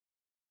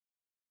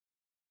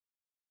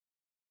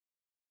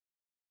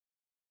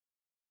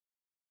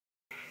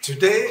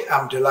Today,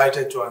 I'm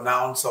delighted to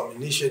announce some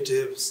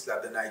initiatives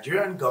that the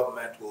Nigerian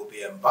government will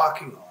be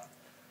embarking on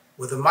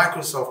with the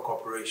Microsoft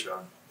Corporation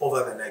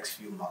over the next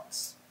few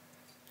months.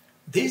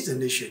 These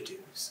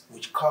initiatives,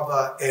 which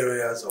cover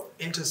areas of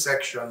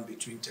intersection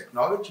between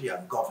technology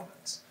and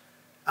governance,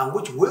 and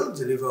which will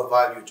deliver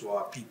value to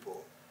our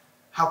people,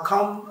 have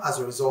come as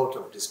a result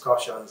of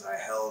discussions I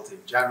held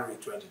in January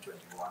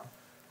 2021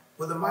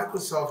 with the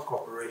Microsoft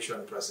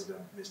Corporation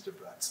President, Mr.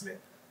 Brad Smith.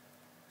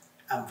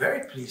 I'm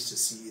very pleased to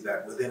see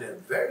that within a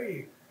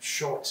very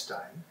short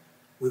time,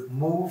 we've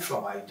moved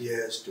from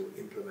ideas to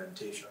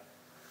implementation.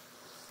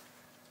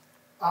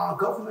 Our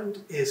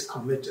government is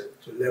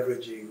committed to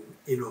leveraging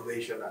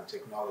innovation and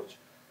technology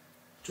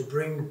to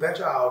bring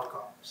better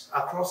outcomes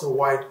across a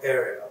wide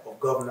area of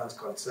governance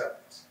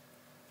concerns.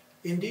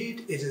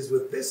 Indeed, it is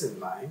with this in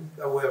mind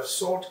that we have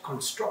sought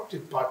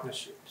constructive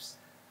partnerships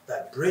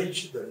that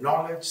bridge the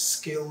knowledge,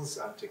 skills,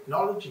 and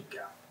technology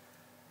gap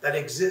that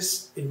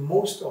exists in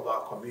most of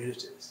our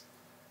communities.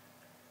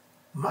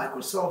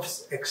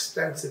 Microsoft's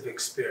extensive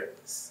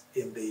experience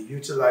in the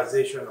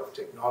utilization of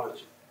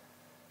technology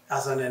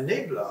as an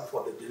enabler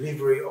for the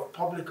delivery of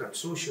public and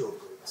social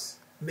goods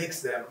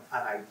makes them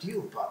an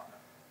ideal partner.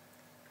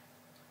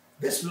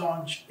 This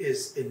launch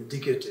is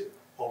indicative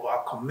of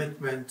our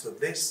commitment to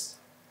this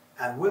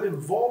and will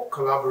involve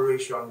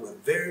collaboration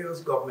with various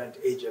government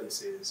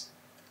agencies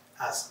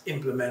as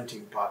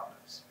implementing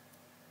partners,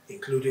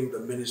 including the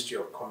Ministry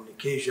of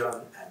Communication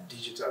and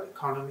Digital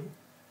Economy,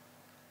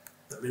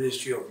 the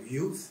Ministry of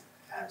Youth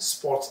and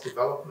Sports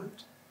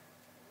Development,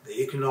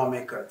 the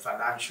Economic and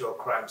Financial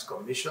Crimes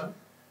Commission,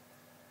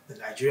 the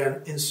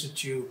Nigerian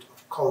Institute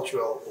of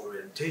Cultural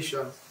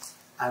Orientation,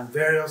 and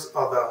various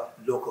other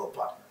local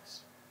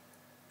partners.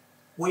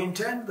 We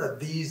intend that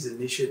these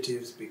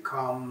initiatives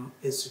become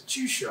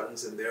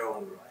institutions in their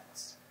own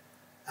rights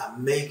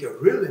and make a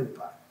real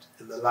impact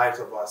in the lives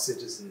of our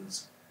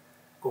citizens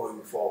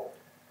going forward.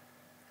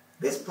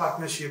 This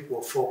partnership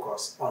will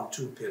focus on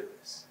two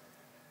pillars.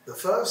 The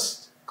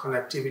first,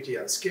 connectivity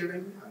and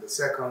skilling, and the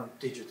second,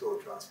 digital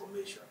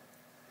transformation.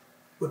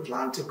 We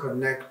plan to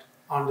connect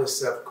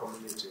underserved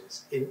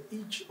communities in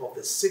each of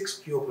the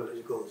 6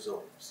 geopolitical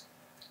zones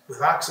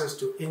with access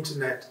to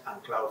internet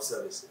and cloud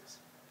services.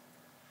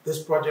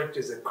 This project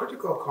is a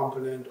critical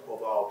component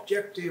of our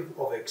objective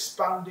of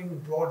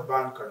expanding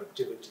broadband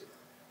connectivity,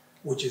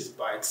 which is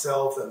by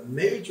itself a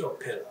major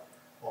pillar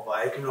of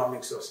our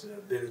economic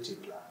sustainability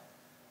plan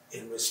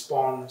in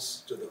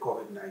response to the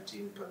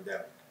COVID-19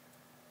 pandemic.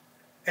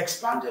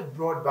 Expanded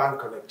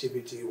broadband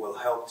connectivity will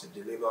help to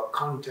deliver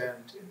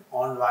content in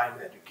online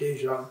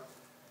education,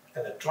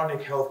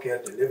 electronic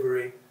healthcare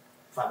delivery,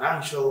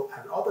 financial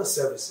and other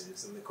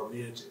services in the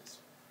communities.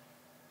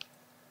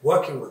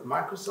 Working with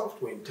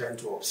Microsoft, we intend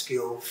to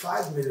upskill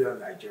 5 million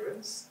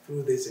Nigerians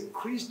through this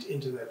increased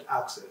internet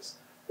access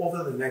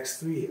over the next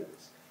 3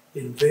 years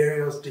in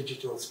various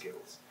digital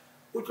skills,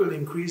 which will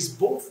increase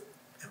both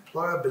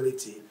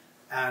employability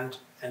and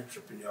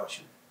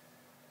entrepreneurship.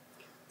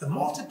 The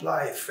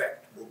multiplier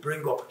effect will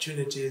bring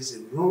opportunities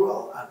in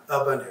rural and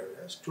urban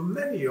areas to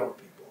many young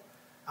people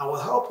and will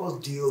help us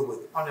deal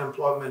with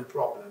unemployment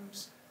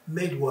problems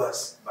made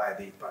worse by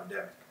the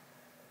pandemic.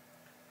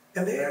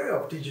 In the area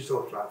of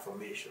digital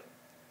transformation,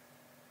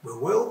 we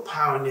will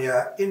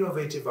pioneer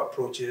innovative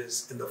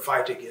approaches in the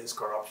fight against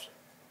corruption,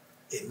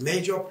 a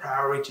major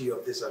priority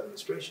of this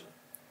administration.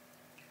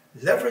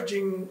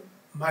 Leveraging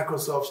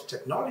Microsoft's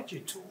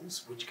technology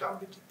tools, which can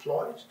be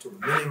deployed to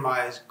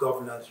minimize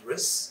governance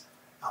risks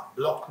and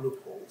block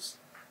loopholes,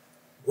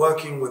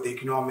 working with the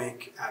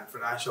Economic and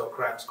Financial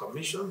Crimes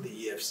Commission, the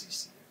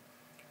EFCC,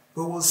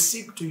 we will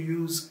seek to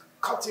use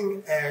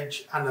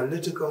cutting-edge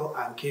analytical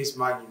and case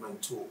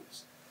management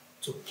tools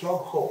to plug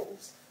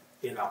holes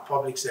in our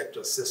public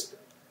sector system,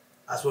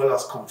 as well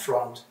as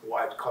confront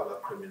white-collar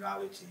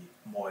criminality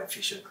more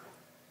efficiently.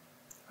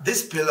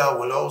 This pillar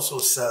will also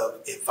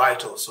serve a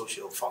vital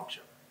social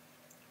function.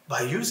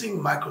 By using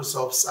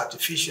Microsoft's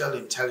artificial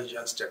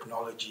intelligence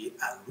technology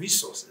and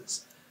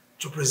resources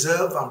to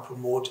preserve and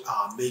promote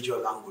our major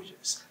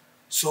languages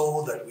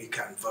so that we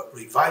can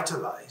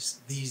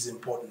revitalize these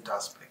important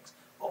aspects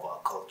of our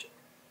culture.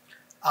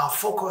 Our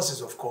focus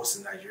is, of course,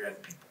 the Nigerian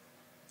people.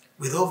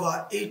 With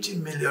over 80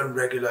 million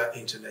regular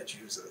internet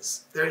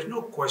users, there is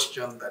no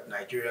question that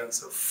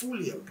Nigerians have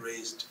fully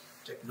embraced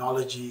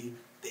technology,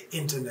 the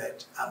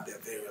internet, and their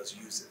various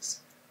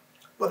uses.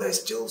 But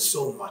there's still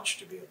so much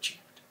to be achieved.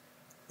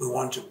 We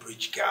want to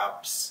bridge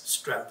gaps,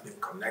 strengthen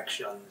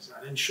connections,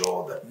 and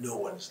ensure that no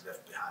one is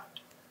left behind.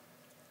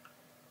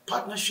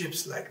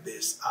 Partnerships like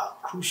this are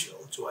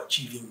crucial to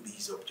achieving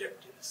these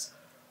objectives,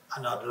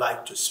 and I'd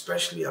like to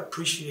especially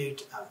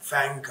appreciate and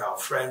thank our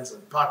friends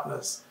and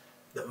partners,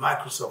 the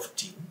Microsoft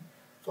team,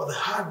 for the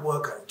hard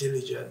work and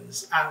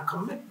diligence and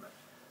commitment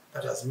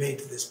that has made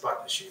this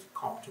partnership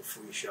come to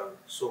fruition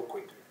so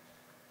quickly.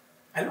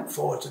 I look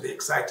forward to the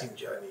exciting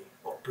journey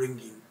of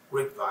bringing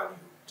great value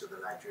to the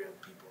Nigerian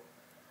people.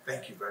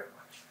 Thank you very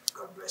much.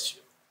 God bless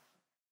you.